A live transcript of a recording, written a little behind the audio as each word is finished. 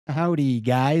Howdy,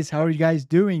 guys. How are you guys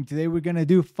doing? Today we're going to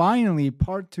do finally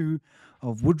part two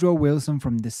of Woodrow Wilson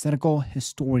from the Cynical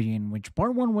Historian, which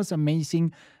part one was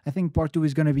amazing. I think part two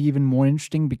is going to be even more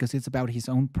interesting because it's about his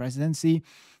own presidency.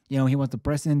 You know, he was the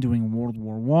president during World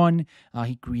War One.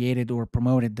 He created or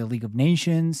promoted the League of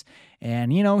Nations,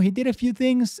 and he did a few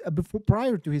things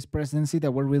prior to his presidency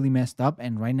that were really messed up.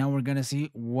 And right now we're gonna see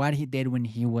what he did when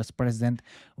he was president,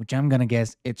 which I'm gonna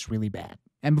guess it's really bad.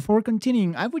 And before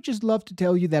continuing, I would just love to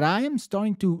tell you that I am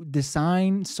starting to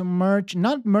design some merch,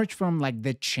 not merch from like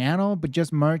the channel, but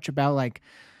just merch about like,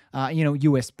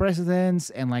 U.S. presidents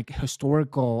and like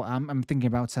historical. I'm thinking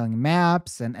about selling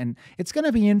maps, and it's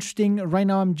gonna be interesting. Right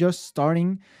now, I'm just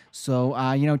starting, so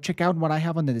check out what I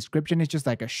have on the description. It's just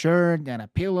like a shirt and a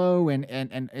pillow, and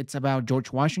it's about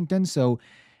George Washington. So.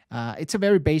 It's a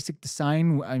very basic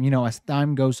design. As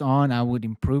time goes on, I would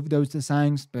improve those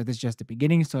designs, but it's just the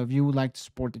beginning. So if you would like to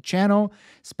support the channel,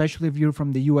 especially if you're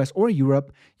from the US or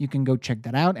Europe, you can go check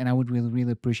that out. And I would really,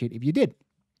 really appreciate if you did.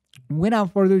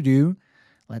 Without further ado,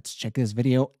 let's check this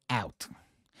video out.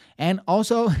 And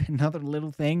also, another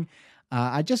little thing,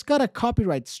 I just got a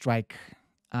copyright strike,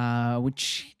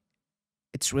 which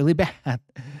it's really bad.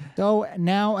 So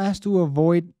now, as to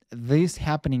avoid this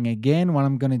happening again, what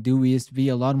I'm gonna do is be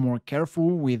a lot more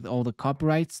careful with all the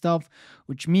copyright stuff,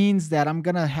 which means that I'm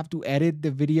gonna have to edit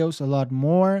the videos a lot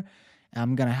more.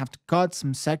 I'm gonna have to cut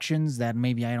some sections that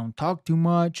maybe I don't talk too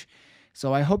much.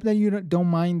 So I hope that you don't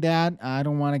mind that. I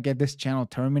don't want to get this channel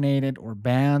terminated or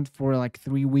banned for like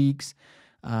 3 weeks.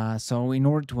 So in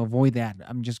order to avoid that,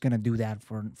 I'm just gonna do that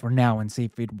for now and see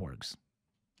if it works.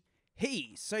 Hey,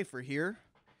 Cypher here.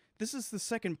 This is the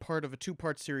second part of a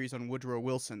two-part series on Woodrow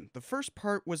Wilson. The first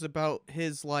part was about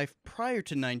his life prior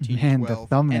to 1912, Man, the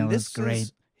thumbnail and this is great.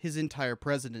 is his entire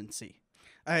presidency.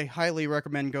 I highly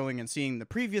recommend going and seeing the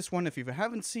previous one if you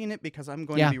haven't seen it, because I'm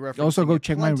going to be referencing also go it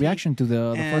check my plenty, reaction to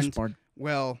the first and, part.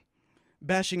 Well,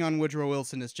 bashing on Woodrow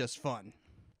Wilson is just fun.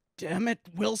 Damn it,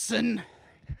 Wilson!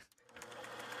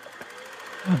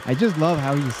 I just love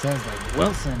how he says like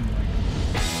Wilson.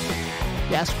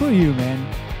 Yeah, screw you,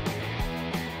 man.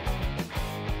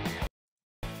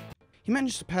 He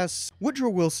managed to pass. Woodrow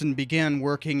Wilson began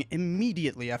working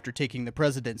immediately after taking the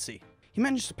presidency. He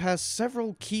managed to pass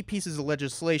several key pieces of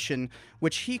legislation,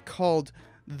 which he called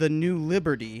the New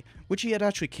Liberty, which he had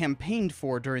actually campaigned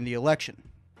for during the election.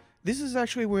 This is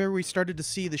actually where we started to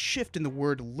see the shift in the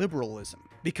word liberalism,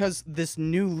 because this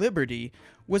New Liberty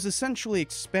was essentially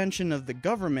expansion of the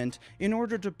government in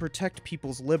order to protect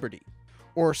people's liberty.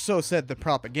 Or so said the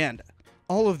propaganda.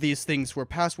 All of these things were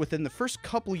passed within the first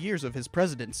couple years of his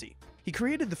presidency. He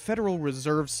created the Federal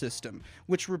Reserve System,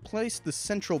 which replaced the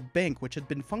central bank, which had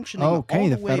been functioning all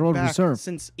the way back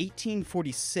since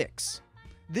 1846.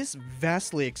 This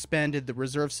vastly expanded the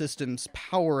reserve system's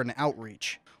power and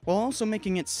outreach, while also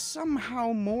making it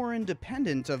somehow more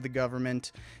independent of the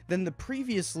government than the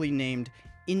previously named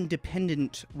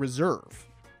Independent Reserve.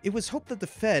 It was hoped that the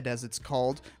Fed, as it's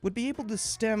called, would be able to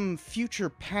stem future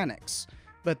panics,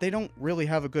 but they don't really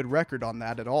have a good record on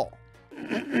that at all.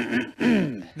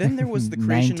 Then there was the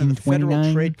creation of the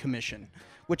Federal Trade Commission,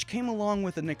 which came along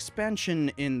with an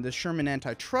expansion in the Sherman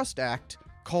Antitrust Act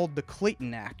called the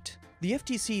Clayton Act. The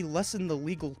FTC lessened the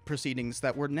legal proceedings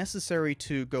that were necessary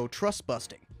to go trust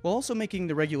busting, while also making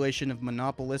the regulation of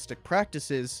monopolistic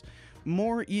practices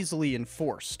more easily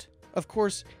enforced. Of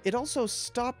course, it also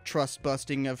stopped trust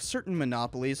busting of certain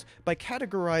monopolies by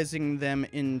categorizing them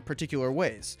in particular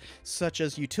ways, such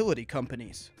as utility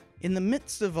companies. In the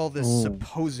midst of all this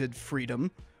supposed freedom,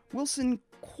 Wilson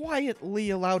quietly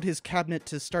allowed his cabinet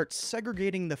to start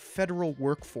segregating the federal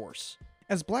workforce.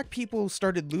 As black people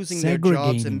started losing their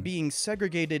jobs and being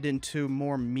segregated into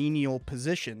more menial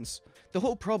positions, the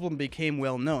whole problem became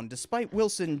well known, despite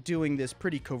Wilson doing this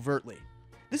pretty covertly.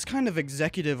 This kind of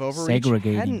executive overreach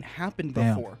hadn't happened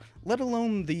before, let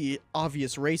alone the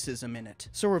obvious racism in it.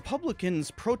 So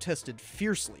Republicans protested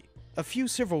fiercely. A few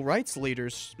civil rights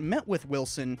leaders met with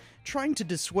Wilson, trying to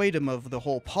dissuade him of the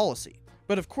whole policy.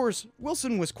 But of course,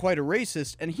 Wilson was quite a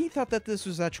racist, and he thought that this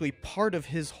was actually part of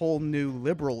his whole new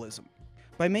liberalism.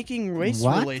 By making race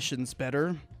relations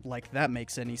better, like that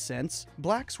makes any sense,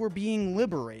 blacks were being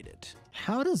liberated.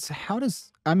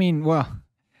 I mean, well,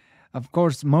 of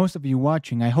course, most of you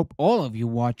watching, I hope all of you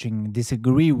watching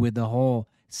disagree with the whole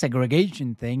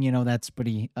segregation thing. That's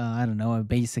pretty, I don't know, a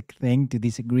basic thing to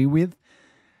disagree with.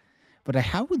 But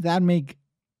how would that make,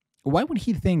 why would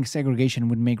he think segregation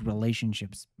would make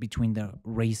relationships between the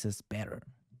races better?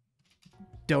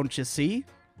 Don't you see?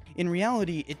 In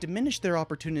reality, it diminished their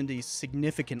opportunities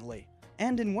significantly.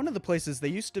 And in one of the places they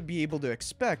used to be able to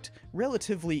expect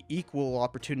relatively equal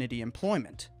opportunity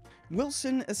employment.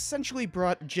 Wilson essentially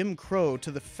brought Jim Crow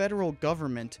to the federal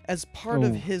government as part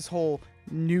of his whole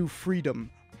new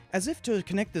freedom. As if to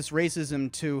connect this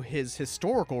racism to his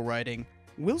historical writing,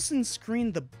 Wilson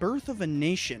screened The Birth of a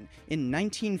Nation in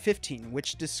 1915,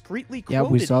 which discreetly quoted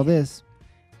we saw this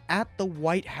at the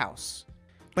White House.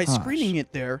 By screening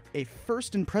it there, a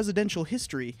first in presidential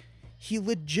history, he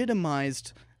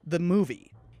legitimized the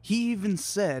movie. He even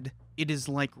said, "It is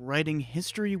like writing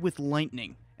history with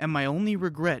lightning, and my only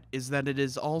regret is that it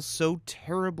is all so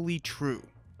terribly true."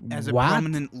 As a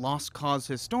prominent lost cause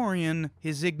historian,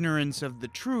 his ignorance of the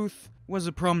truth was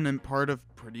a prominent part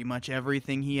of pretty much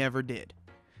everything he ever did.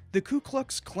 The Ku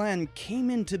Klux Klan came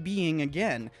into being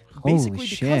again, basically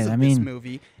because of this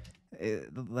movie.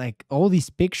 Like, all these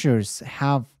pictures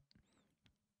have,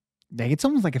 like, it's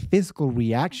almost like a physical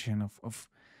reaction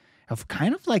of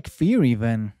kind of like fear,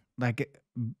 even. Like,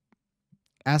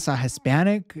 as a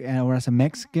Hispanic or as a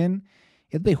Mexican,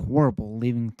 it'd be horrible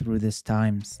living through these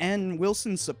times. And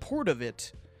Wilson's support of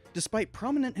it, despite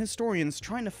prominent historians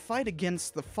trying to fight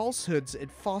against the falsehoods it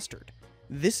fostered.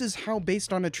 This is how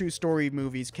based on a true story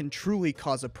movies can truly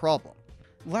cause a problem.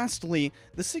 Lastly,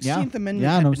 the 16th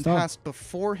Amendment had been passed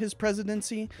before his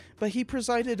presidency, but he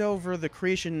presided over the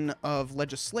creation of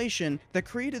legislation that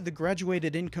created the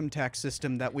graduated income tax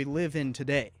system that we live in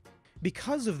today.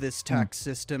 Because of this tax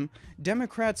system,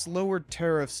 Democrats lowered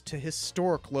tariffs to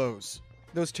historic lows.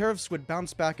 Those tariffs would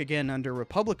bounce back again under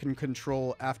Republican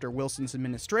control after Wilson's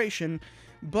administration,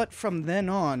 but from then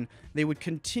on, they would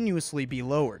continuously be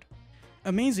lowered.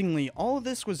 Amazingly, all of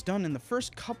this was done in the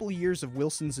first couple years of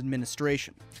Wilson's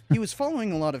administration. He was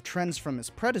following a lot of trends from his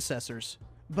predecessors,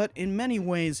 but in many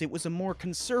ways it was a more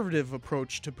conservative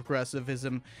approach to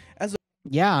progressivism as a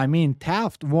Yeah, I mean,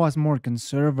 Taft was more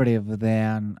conservative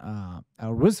than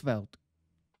Roosevelt.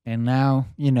 And now,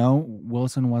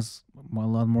 Wilson was a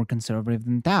lot more conservative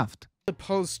than Taft.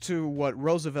 opposed to what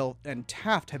Roosevelt and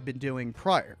Taft had been doing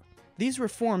prior. These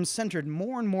reforms centered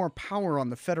more and more power on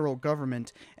the federal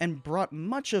government and brought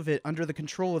much of it under the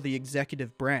control of the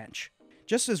executive branch.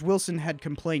 Just as Wilson had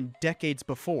complained decades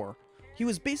before, he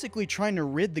was basically trying to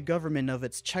rid the government of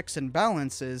its checks and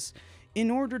balances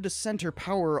in order to center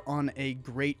power on a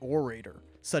great orator,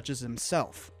 such as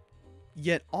himself.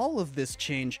 Yet all of this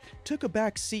change took a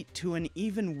back seat to an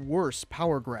even worse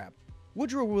power grab.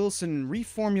 Woodrow Wilson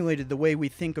reformulated the way we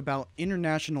think about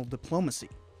international diplomacy.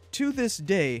 To this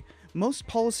day, most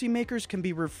policymakers can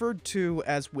be referred to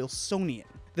as Wilsonian.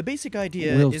 The basic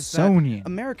idea is that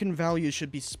American values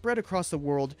should be spread across the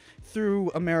world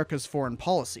through America's foreign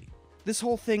policy. This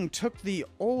whole thing took the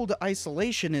old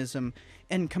isolationism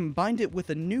and combined it with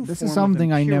a new This form is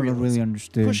something of I never imperialism, really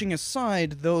understood. pushing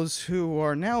aside those who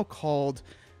are now called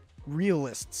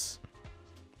realists.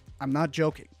 I'm not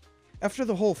joking. After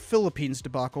the whole Philippines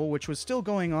debacle, which was still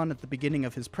going on at the beginning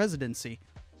of his presidency,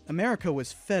 America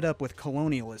was fed up with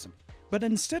colonialism. But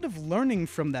instead of learning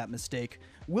from that mistake,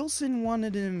 Wilson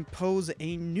wanted to impose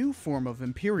a new form of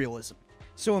imperialism.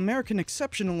 So American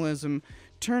exceptionalism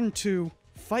turned to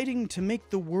fighting to make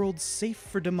the world safe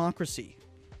for democracy.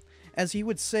 As he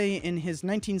would say in his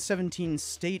 1917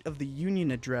 State of the Union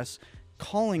address,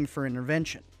 calling for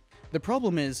intervention. The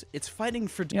problem is, it's fighting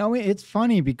for... It's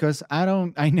funny because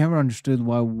I never understood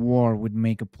why war would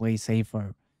make a place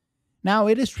safer. Now,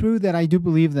 it is true that I do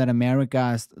believe that America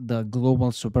as the global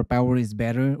superpower is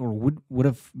better, or would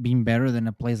have been better than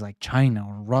a place like China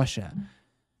or Russia.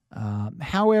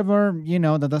 However,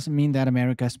 that doesn't mean that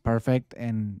America is perfect,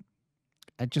 and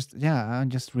I'm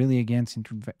just really against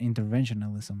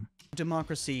interventionism.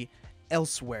 Democracy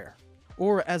elsewhere.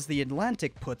 Or as The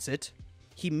Atlantic puts it,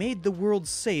 he made the world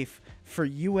safe for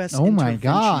U.S. interventionism. My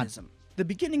God. The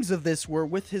beginnings of this were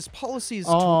with his policies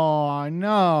Oh,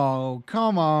 no.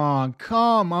 Come on.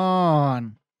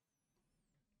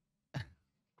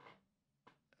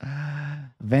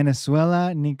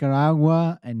 Venezuela,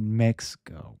 Nicaragua, and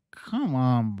Mexico. Come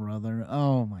on, brother.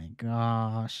 Oh, my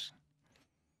gosh.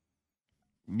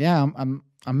 Yeah, I'm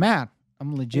mad.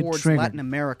 I'm legit towards triggered. Latin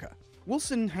America.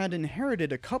 Wilson had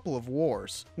inherited a couple of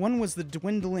wars. One was the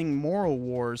dwindling moral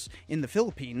wars in the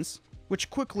Philippines, which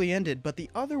quickly ended, but the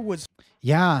other was...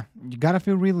 Yeah, you gotta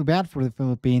feel really bad for the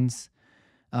Philippines.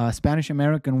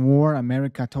 Spanish-American War,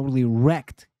 America totally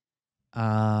wrecked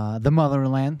the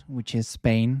motherland, which is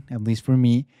Spain, at least for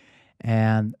me.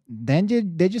 And then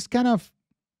they just kind of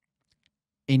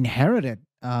inherited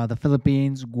the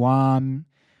Philippines, Guam,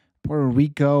 Puerto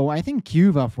Rico, I think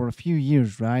Cuba for a few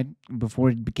years, right?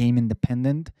 Before it became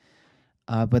independent.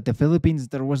 But the Philippines,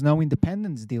 there was no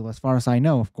independence deal, as far as I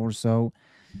know, of course. So,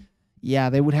 yeah,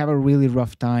 they would have a really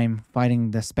rough time fighting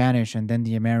the Spanish and then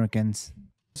the Americans.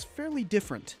 It's fairly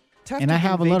different. Taft And I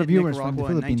had have a lot of invaded viewers from the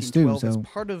Nicaragua in Philippines too, 1912 so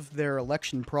as part of their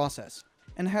election process,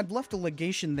 and had left a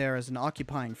legation there as an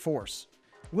occupying force.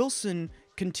 Wilson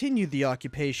continued the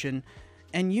occupation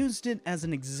and used it as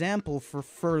an example for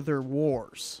further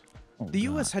wars. The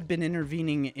U.S. had been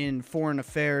intervening in foreign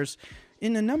affairs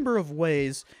in a number of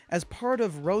ways as part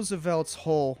of Roosevelt's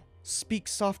whole speak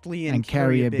softly and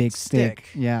carry a big stick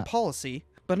policy,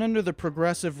 but under the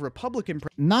progressive Republican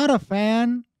not a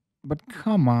fan, but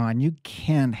come on, you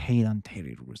can't hate on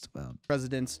Teddy Roosevelt.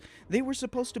 presidents, they were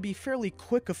supposed to be fairly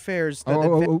quick affairs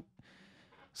that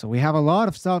So we have a lot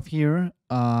of stuff here.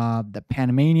 The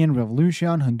Panamanian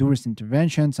Revolution, Honduras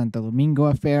intervention, Santo Domingo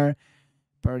affair,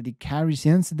 Perdicaris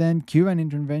incident, Cuban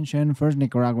intervention, first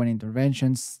Nicaraguan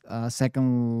interventions,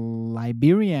 second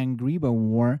Liberian Guerrilla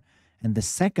War, and the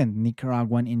second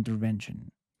Nicaraguan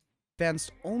intervention.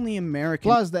 advanced only American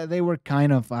Plus, that they were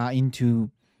kind of into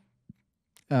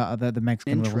the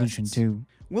Mexican Revolution interests. too.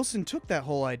 Wilson took that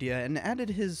whole idea and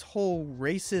added his whole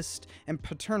racist and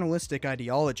paternalistic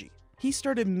ideology. He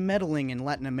started meddling in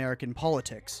Latin American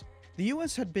politics. The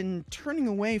U.S. had been turning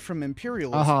away from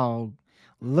imperialism. Oh,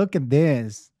 look at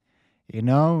this. You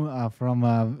know, from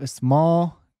a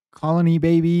small colony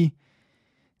baby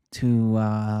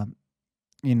to,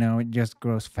 you know, it just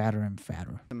grows fatter and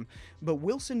fatter. But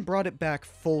Wilson brought it back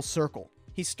full circle.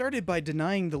 He started by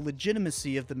denying the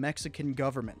legitimacy of the Mexican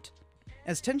government.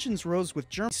 As tensions rose with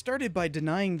Germany,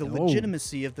 denying the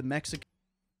legitimacy of the Mexican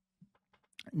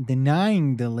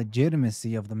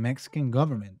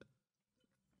government.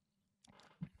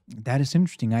 That is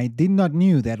interesting. I did not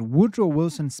knew that Woodrow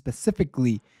Wilson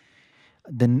specifically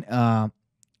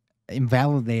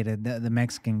invalidated the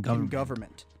Mexican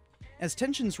government. As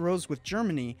tensions rose with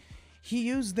Germany, he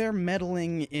used their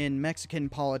meddling in Mexican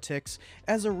politics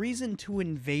as a reason to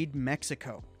invade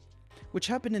Mexico, which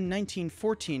happened in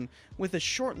 1914 with a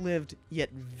short-lived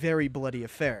yet very bloody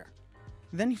affair.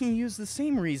 Then he used the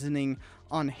same reasoning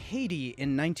on Haiti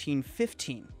in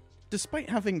 1915.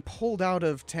 Despite having pulled out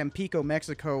of Tampico,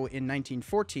 Mexico in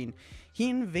 1914,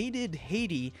 he invaded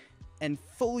Haiti and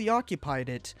fully occupied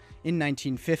it in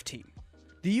 1915.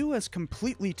 The U.S.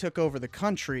 completely took over the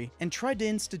country and tried to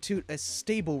institute a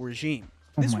stable regime.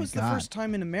 This was the first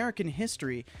time in American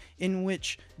history in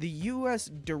which the U.S.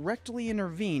 directly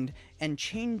intervened and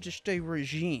changed a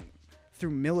regime through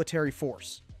military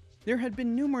force. There had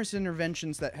been numerous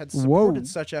interventions that had supported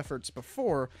such efforts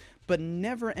before, but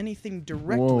never anything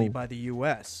directly by the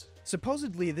U.S.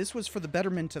 Supposedly, this was for the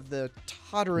betterment of the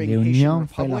tottering Haitian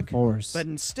Republic, but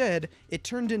instead, it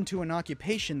turned into an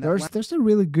occupation that... There's a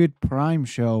really good Prime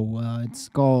show. It's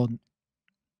called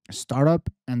Startup,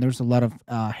 and there's a lot of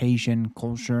Haitian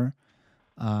culture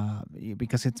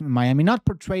because it's in Miami. Not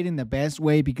portrayed in the best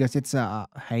way because it's a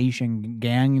Haitian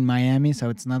gang in Miami, so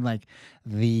it's not like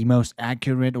the most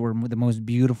accurate or the most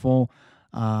beautiful.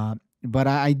 But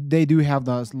they do have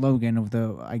the slogan of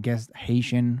the, I guess,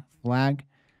 Haitian flag.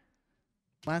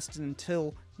 Lasted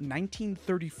until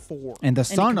 1934. And the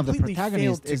son of the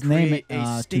protagonist is named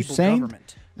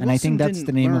Toussaint, and I think that's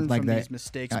the name of like the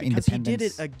independence he did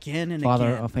it again and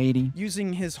father again, of Haiti,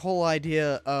 using his whole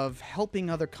idea of helping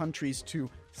other countries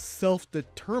to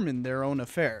self-determine their own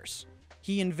affairs.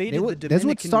 He invaded the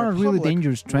Dominican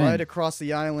Republic right across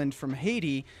the island from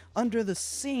Haiti under the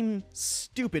same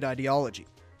stupid ideology.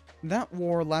 That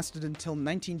war lasted until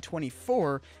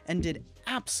 1924 and did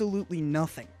absolutely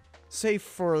nothing, save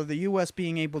for the U.S.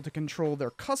 being able to control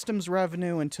their customs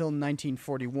revenue until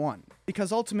 1941,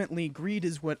 because ultimately greed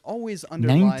is what always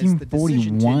underlies the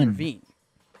decision to intervene.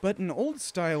 But an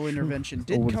old-style intervention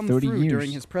did come through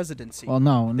during his presidency. Well,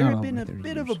 no, there had been a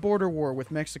bit of a border war with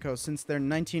Mexico since their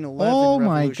 1911 Oh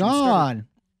my revolution God! started.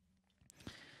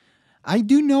 I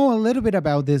do know a little bit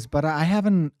about this, but I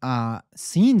haven't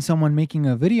seen someone making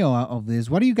a video of this.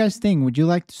 What do you guys think? Would you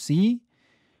like to see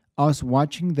us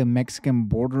watching the Mexican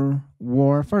border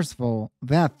war? First of all,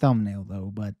 that thumbnail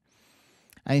though, but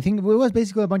I think it was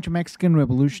basically a bunch of Mexican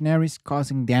revolutionaries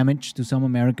causing damage to some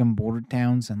American border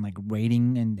towns and like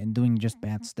raiding and doing just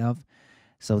bad stuff.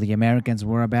 So the Americans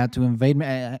were about to invade.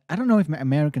 I don't know if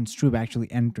Americans' troops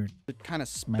actually entered. It kind of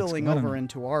spilling over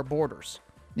into our borders.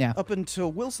 Yeah. Up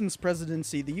until Wilson's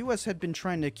presidency, the U.S. had been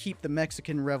trying to keep the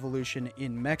Mexican Revolution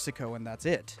in Mexico, and that's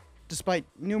it. Despite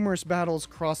numerous battles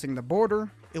crossing the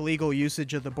border, illegal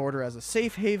usage of the border as a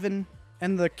safe haven,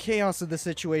 and the chaos of the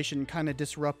situation kind of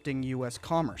disrupting U.S.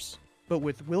 commerce. But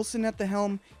with Wilson at the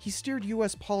helm, he steered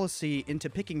U.S. policy into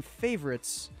picking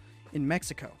favorites in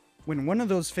Mexico. When one of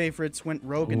those favorites went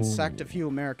rogue and sacked a few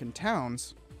American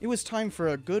towns, it was time for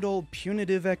a good old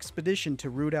punitive expedition to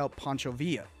root out Pancho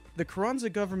Villa. The Carranza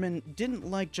government didn't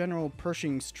like General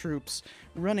Pershing's troops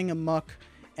running amok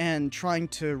and trying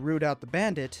to root out the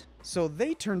bandit, so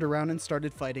they turned around and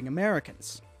started fighting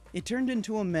Americans. It turned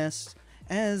into a mess,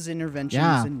 as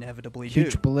interventions inevitably do.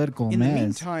 Huge political mess. In the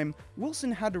meantime,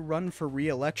 Wilson had to run for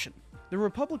re-election. The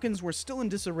Republicans were still in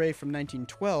disarray from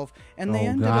 1912, and they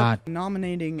ended up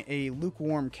nominating a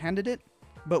lukewarm candidate,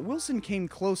 but Wilson came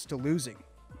close to losing.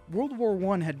 World War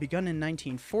I had begun in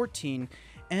 1914,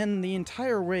 and the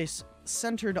entire race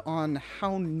centered on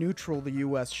how neutral the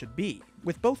US should be,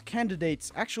 with both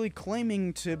candidates actually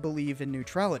claiming to believe in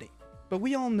neutrality. But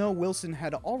we all know Wilson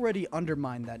had already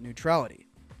undermined that neutrality,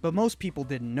 but most people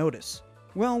didn't notice.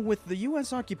 Well, with the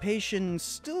US occupation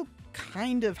still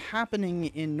kind of happening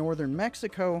in northern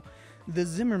Mexico, the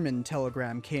Zimmerman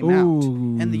telegram came out,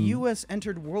 and the US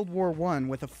entered World War I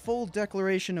with a full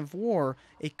declaration of war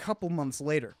a couple months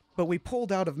later. But we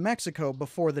pulled out of Mexico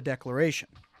before the declaration.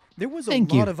 There was a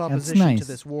lot of opposition to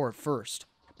this war at first,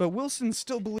 but Wilson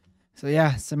still believed. So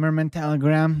yeah, Zimmerman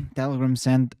telegram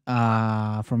sent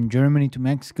from Germany to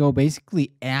Mexico,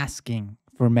 basically asking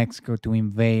for Mexico to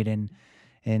invade,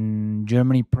 and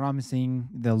Germany promising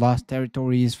the lost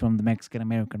territories from the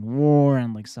Mexican-American War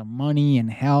and like some money and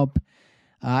help.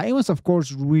 It was, of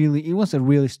course, a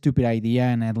really stupid idea,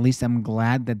 and at least I'm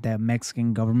glad that the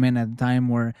Mexican government at the time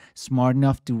were smart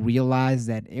enough to realize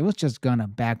that it was just gonna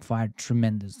backfire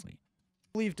tremendously.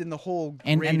 Believed in the whole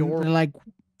and like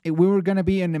we were gonna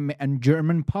be a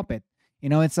German puppet. You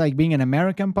know, it's like being an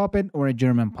American puppet or a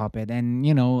German puppet, and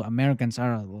you know, Americans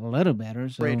are a little better.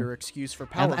 So greater excuse for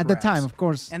power at the time, of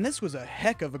course. And this was a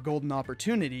heck of a golden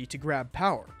opportunity to grab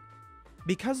power.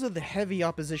 Because of the heavy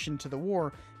opposition to the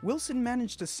war, Wilson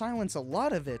managed to silence a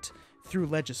lot of it through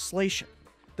legislation.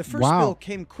 The first bill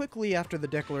came quickly after the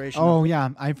declaration. Oh, yeah,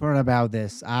 I've heard about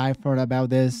this.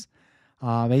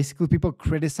 Basically, people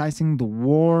criticizing the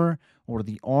war or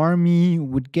the army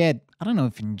would get, I don't know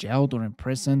if in jailed or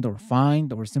imprisoned or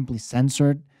fined or simply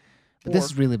censored. But this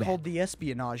is really bad. Called the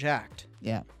Espionage Act.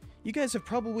 Yeah. You guys have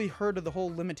probably heard of the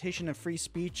whole limitation of free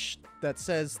speech that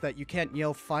says that you can't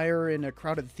yell fire in a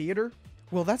crowded theater?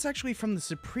 Well, that's actually from the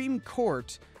Supreme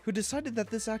Court, who decided that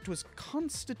this act was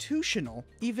constitutional,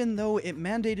 even though it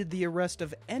mandated the arrest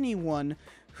of anyone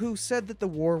who said that the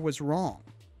war was wrong.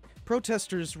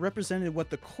 Protesters represented what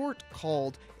the court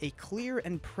called a clear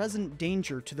and present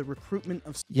danger to the recruitment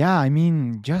of... Yeah, I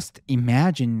mean, just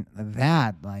imagine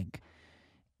that, like,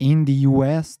 in the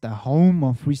US, the home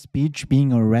of free speech,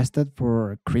 being arrested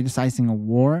for criticizing a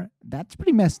war. That's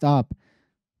pretty messed up.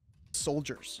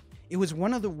 Soldiers. It was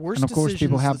one of the worst and of course, decisions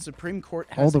people have the Supreme Court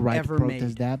has all the right ever to protest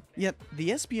made. That. Yet,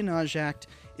 the Espionage Act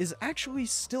is actually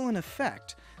still in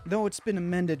effect, though it's been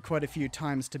amended quite a few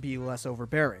times to be less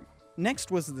overbearing. Next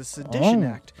was the Sedition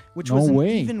Act, which was an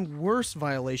even worse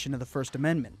violation of the First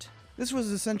Amendment. This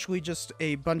was essentially just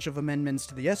a bunch of amendments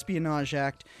to the Espionage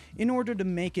Act in order to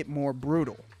make it more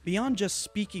brutal. Beyond just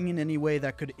speaking in any way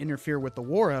that could interfere with the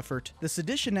war effort, the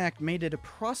Sedition Act made it a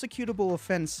prosecutable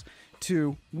offense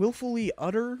to willfully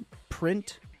utter,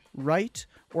 print, write,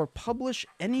 or publish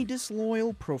any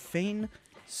disloyal, profane,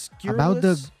 scurrilous, about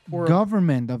the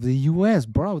government of the US,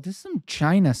 bro. This is some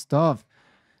China stuff.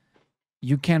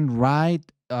 You can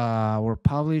write or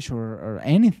publish or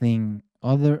anything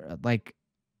other like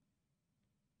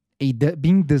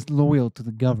being disloyal to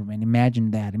the government. Imagine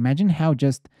that. Imagine how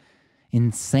just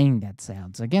insane that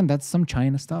sounds. Again, that's some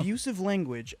China stuff. Abusive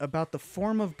language about the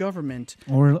form of government.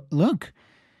 Or look,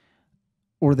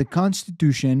 or the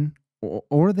Constitution,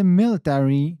 or the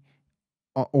military,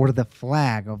 or the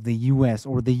flag of the U.S.,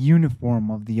 or the uniform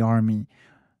of the Army,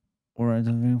 or the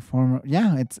uniform.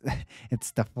 Yeah,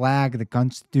 it's the flag, the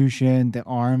Constitution, the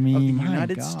Army of the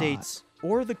United States,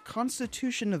 or the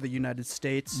Constitution of the United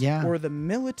States, or the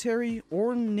military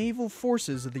or naval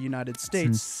forces of the United States,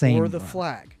 insane, or the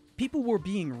flag. People were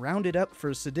being rounded up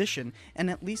for sedition, and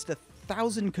at least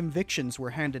 1,000 convictions were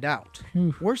handed out.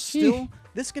 Worse still,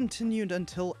 this continued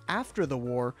until after the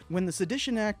war, when the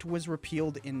Sedition Act was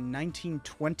repealed in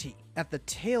 1920, at the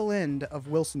tail end of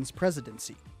Wilson's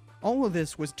presidency. All of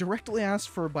this was directly asked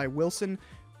for by Wilson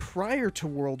prior to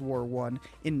World War I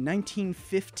in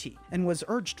 1950, and was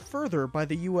urged further by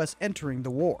the US entering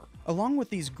the war. Along with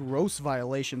these gross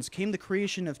violations came the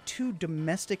creation of 2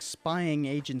 domestic spying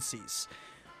agencies,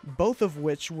 both of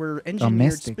which were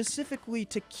engineered specifically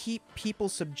to keep people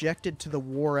subjected to the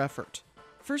war effort.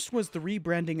 First was the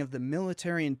rebranding of the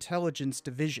Military Intelligence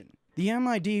Division. The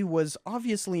MID was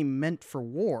obviously meant for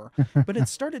war, but it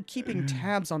started keeping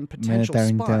tabs on potential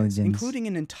spies, including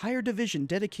an entire division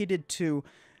dedicated to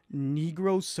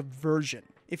Negro subversion.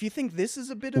 If you think this is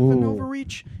a bit of an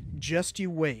overreach, just you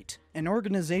wait. An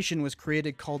organization was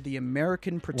created called the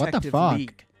American Protective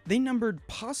League. They numbered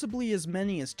possibly as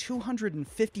many as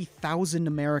 250,000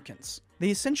 Americans. They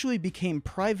essentially became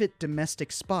private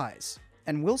domestic spies,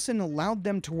 and Wilson allowed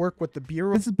them to work with the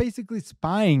Bureau This is basically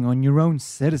spying on your own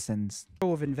citizens.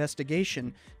 of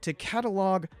Investigation to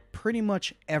catalog pretty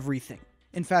much everything.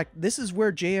 In fact, this is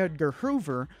where J. Edgar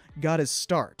Hoover got his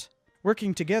start.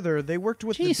 Working together, they worked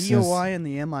with Jesus. the BOI and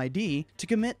the MID to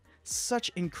commit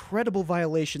such incredible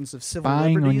violations of civil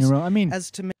Spying on liberties your own. I mean, as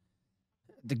to make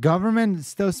the government is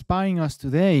still spying us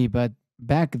today, but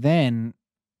back then,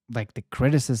 like the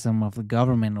criticism of the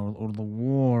government or the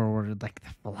war or like the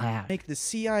flag. the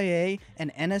CIA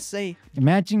and NSA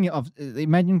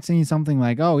Imagine saying something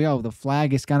like, "Oh, yo, the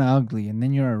flag is kind of ugly," and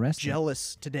then you're arrested.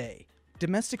 jealous today.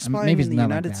 Domestic Maybe spying it's in the not like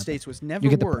United that, States but was you never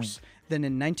get the worse than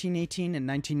in 1918 and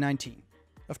 1919.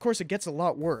 Of course, it gets a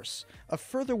lot worse. A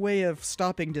further way of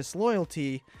stopping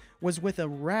disloyalty was with a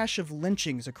rash of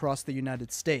lynchings across the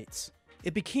United States.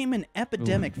 It became an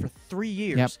epidemic for 3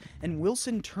 years, Yep. and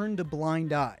Wilson turned a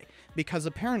blind eye because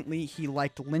apparently he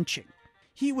liked lynching.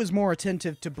 He was more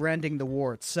attentive to branding the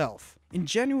war itself. In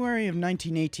January of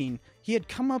 1918, he had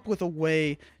come up with a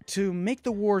way to make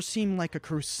the war seem like a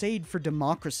crusade for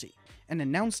democracy, and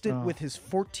announced it with his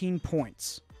 14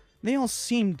 points. They all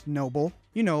seemed noble,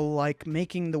 like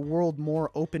making the world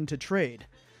more open to trade,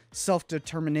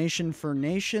 self-determination for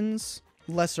nations,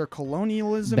 lesser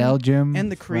colonialism, Belgium,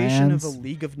 and the creation of a France.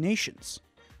 League of Nations.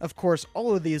 Of course,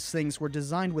 all of these things were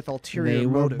designed with ulterior They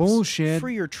were motives. bullshit.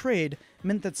 Freer trade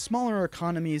meant that smaller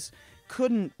economies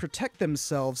couldn't protect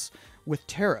themselves with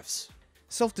tariffs.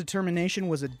 Self-determination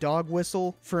was a dog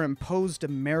whistle for imposed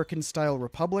American-style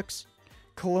republics.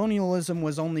 Colonialism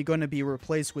was only going to be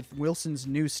replaced with Wilson's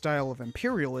new style of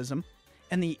imperialism.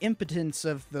 And the impotence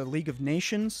of the League of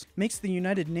Nations makes the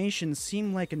United Nations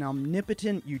seem like an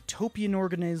omnipotent utopian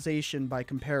organization by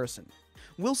comparison.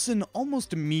 Wilson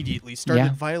almost immediately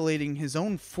started violating his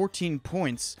own 14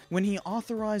 points when he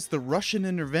authorized the Russian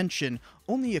intervention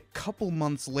only a couple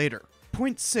months later.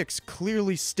 Point 6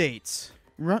 clearly states,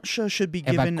 Russia should be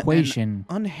given Evacuation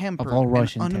an unhampered of all and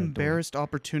Russian unembarrassed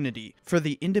opportunity for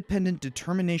the independent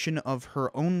determination of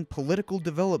her own political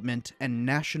development and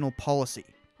national policy.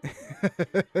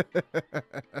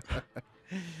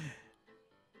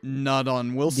 Not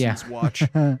on Wilson's watch.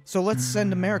 So let's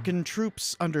send American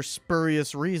troops under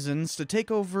spurious reasons to take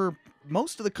over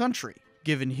most of the country,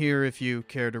 given here if you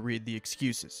care to read the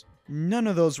excuses. None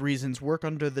of those reasons work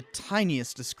under the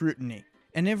tiniest of scrutiny,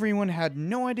 and everyone had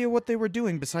no idea what they were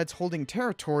doing besides holding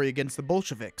territory against the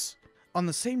Bolsheviks. On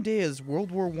the same day as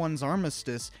World War I's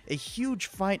armistice, a huge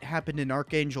fight happened in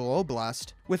Archangel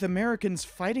Oblast, with Americans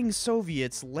fighting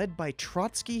Soviets led by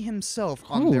Trotsky himself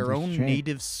on their Holy own shit.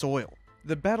 native soil.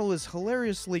 The battle is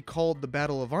hilariously called the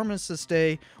Battle of Armistice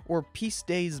Day, or Peace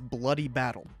Day's Bloody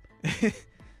Battle.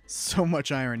 So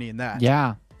much irony in that.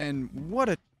 Yeah. And what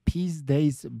a Peace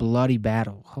Day's bloody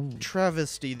battle. Holy.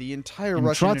 travesty the entire And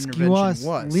Russian Trotsky intervention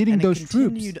was leading and those it troops.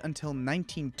 continued until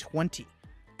 1920,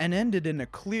 and ended in a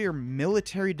clear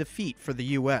military defeat for the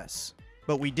U.S.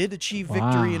 But we did achieve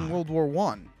victory in Wow. World War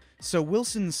I, so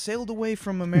Wilson sailed away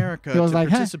from America He to was like,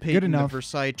 "Huh, participate good in enough." the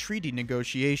Versailles Treaty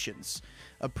negotiations,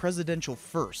 a presidential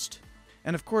first.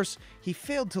 And of course, he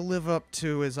failed to live up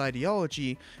to his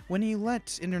ideology when he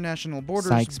let international borders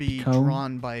Sykes be Picot.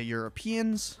 drawn by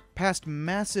Europeans, passed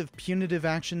massive punitive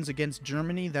actions against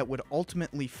Germany that would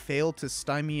ultimately fail to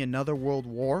stymie another world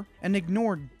war, and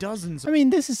ignored dozens I of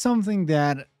mean, this is something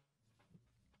that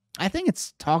I think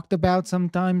it's talked about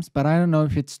sometimes, but I don't know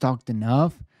if it's talked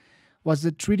enough. Was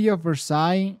the Treaty of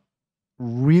Versailles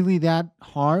really that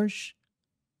harsh?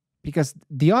 Because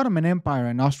the Ottoman Empire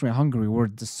and Austria-Hungary were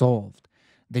dissolved.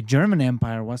 The German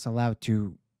Empire was allowed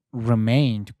to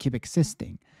remain, to keep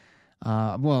existing.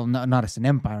 Well, not as an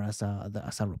empire, as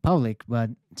a republic,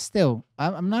 but still,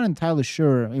 I'm not entirely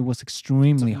sure it was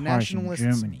extremely harsh in nationalists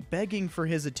Germany. begging for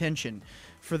his attention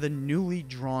for the newly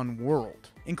drawn world,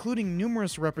 including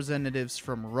numerous representatives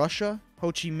from Russia, Ho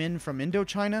Chi Minh from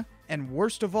Indochina, and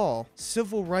worst of all,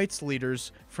 civil rights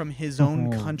leaders from his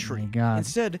own Oh, country. my God.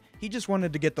 Instead, he just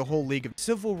wanted to get the whole League of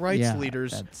Civil Rights Yeah,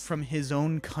 leaders that's- from his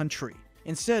own country.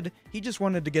 Instead, he just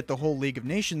wanted to get the whole League of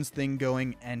Nations thing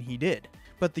going, and he did.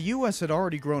 But the US had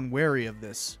already grown wary of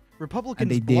this. Republicans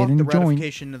they blocked the didn't join.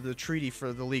 ratification of the treaty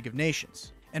for the League of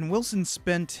Nations. And Wilson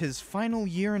spent his final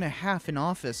year and a half in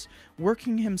office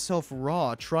working himself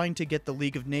raw trying to get the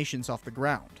League of Nations off the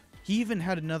ground. He even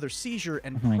had another seizure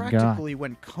and Oh my God. practically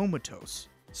went comatose.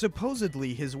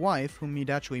 Supposedly, his wife, whom he'd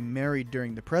actually married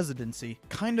during the presidency,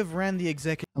 kind of ran the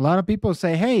executive A lot of people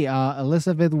say, hey,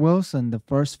 Elizabeth Wilson, the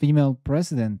first female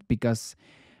president, because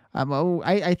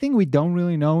I think we don't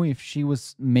really know if she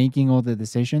was making all the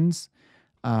decisions.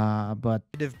 But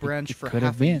executive branch it for could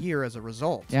have half a been. year as a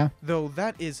result. Yeah. Though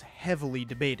that is heavily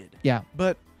debated. Yeah,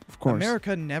 But of course.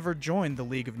 America never joined the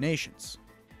League of Nations.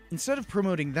 Instead of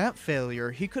promoting that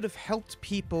failure, he could have helped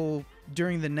people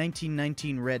during the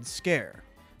 1919 Red Scare.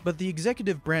 But the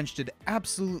executive branch did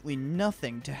absolutely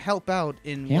nothing to help out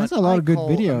in He what has a lot I of good call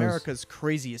videos. America's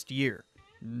craziest year.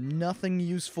 Nothing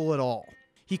useful at all.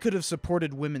 He could have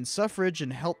supported women's suffrage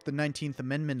and helped the 19th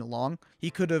Amendment along.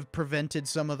 He could have prevented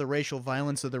some of the racial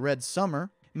violence of the Red Summer,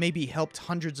 maybe helped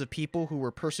hundreds of people who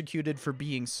were persecuted for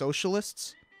being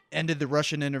socialists, ended the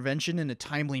Russian intervention in a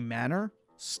timely manner,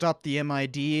 stopped the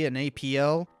MID and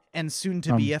APL, and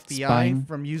soon-to-be FBI spying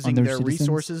from on using their their citizens.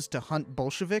 resources to hunt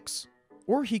Bolsheviks.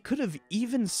 Or he could have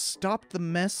even stopped the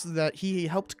mess that he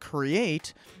helped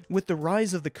create with the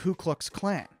rise of the Ku Klux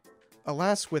Klan.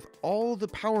 Alas, with all the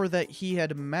power that he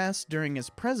had amassed during his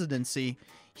presidency,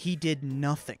 he did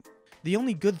nothing. The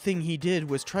only good thing he did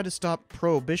was try to stop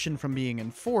prohibition from being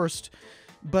enforced,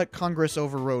 but Congress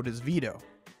overrode his veto.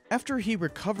 After he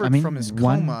recovered from his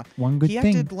coma, one good he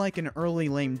thing. acted like an early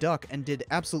lame duck and did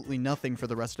absolutely nothing for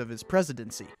the rest of his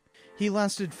presidency. He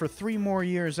lasted for 3 more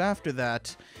years after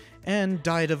that, and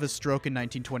died of a stroke in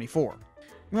 1924.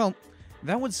 Well,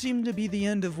 that would seem to be the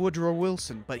end of Woodrow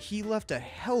Wilson, but he left a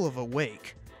hell of a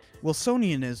wake.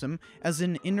 Wilsonianism, as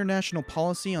an international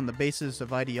policy on the basis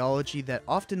of ideology that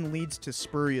often leads to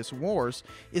spurious wars,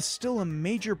 is still a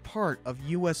major part of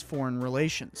US foreign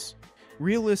relations.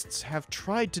 Realists have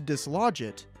tried to dislodge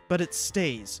it, but it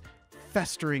stays,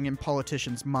 festering in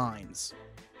politicians' minds.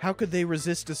 How could they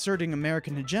resist asserting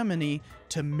American hegemony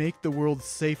to make the world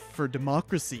safe for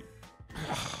democracy?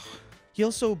 He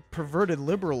also perverted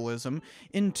liberalism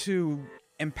into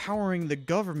empowering the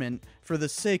government for the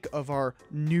sake of our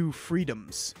new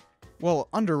freedoms, while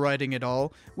underwriting it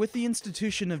all with the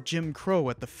institution of Jim Crow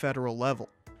at the federal level.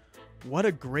 What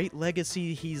a great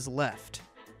legacy he's left.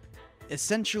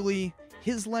 Essentially,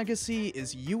 his legacy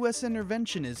is US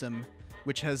interventionism,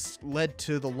 which has led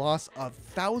to the loss of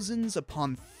thousands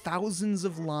upon thousands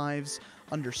of lives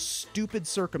under stupid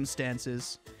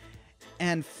circumstances,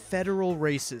 and federal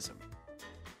racism.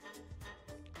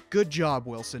 Good job,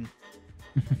 Wilson.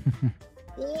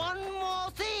 One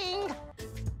more thing.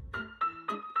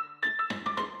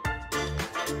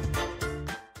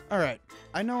 Alright,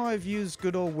 I know I've used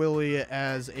good old Willie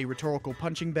as a rhetorical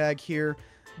punching bag here,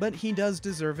 but he does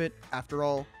deserve it. After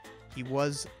all, he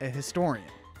was a historian.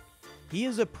 He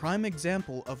is a prime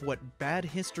example of what bad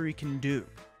history can do.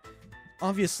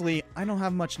 Obviously, I don't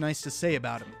have much nice to say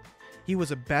about him. He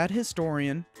was a bad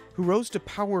historian who rose to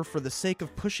power for the sake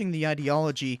of pushing the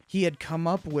ideology he had come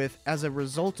up with as a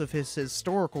result of his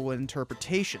historical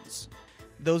interpretations.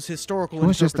 Those historical He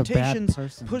was just a bad interpretations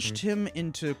person, pushed dude. him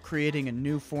into creating a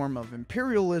new form of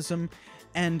imperialism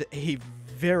and a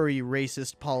very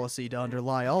racist policy to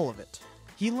underlie all of it.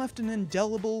 He left an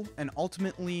indelible and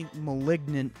ultimately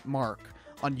malignant mark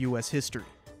on US history.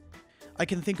 I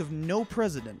can think of no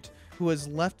president who has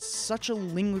left such a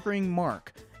lingering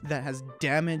mark that has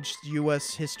damaged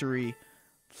US history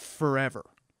forever.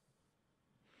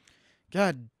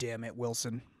 God damn it,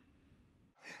 Wilson.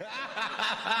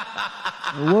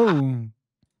 Whoa.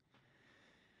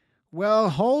 Well,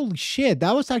 holy shit.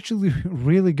 That was actually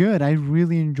really good. I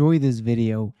really enjoyed this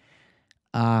video.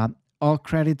 All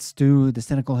credits to the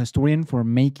Cynical Historian for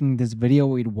making this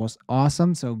video. It was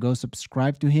awesome. So go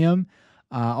subscribe to him.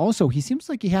 Also, he seems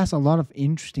like he has a lot of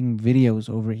interesting videos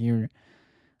over here.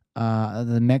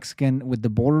 The Mexican with the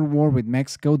border war with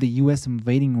Mexico, the U.S.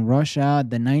 invading Russia,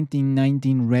 the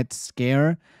 1919 Red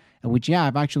Scare, which, yeah,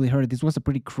 I've actually heard this was a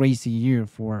pretty crazy year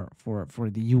for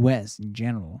the U.S. in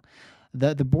general.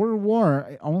 The border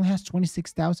war only has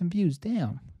 26,000 views.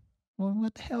 Damn. Well,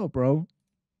 what the hell, bro?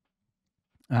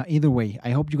 Either way, I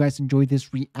hope you guys enjoyed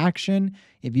this reaction.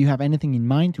 If you have anything in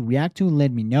mind to react to,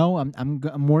 let me know.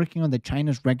 I'm working on the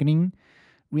China's Reckoning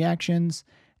reactions,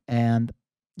 and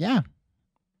yeah,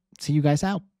 see you guys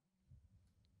out.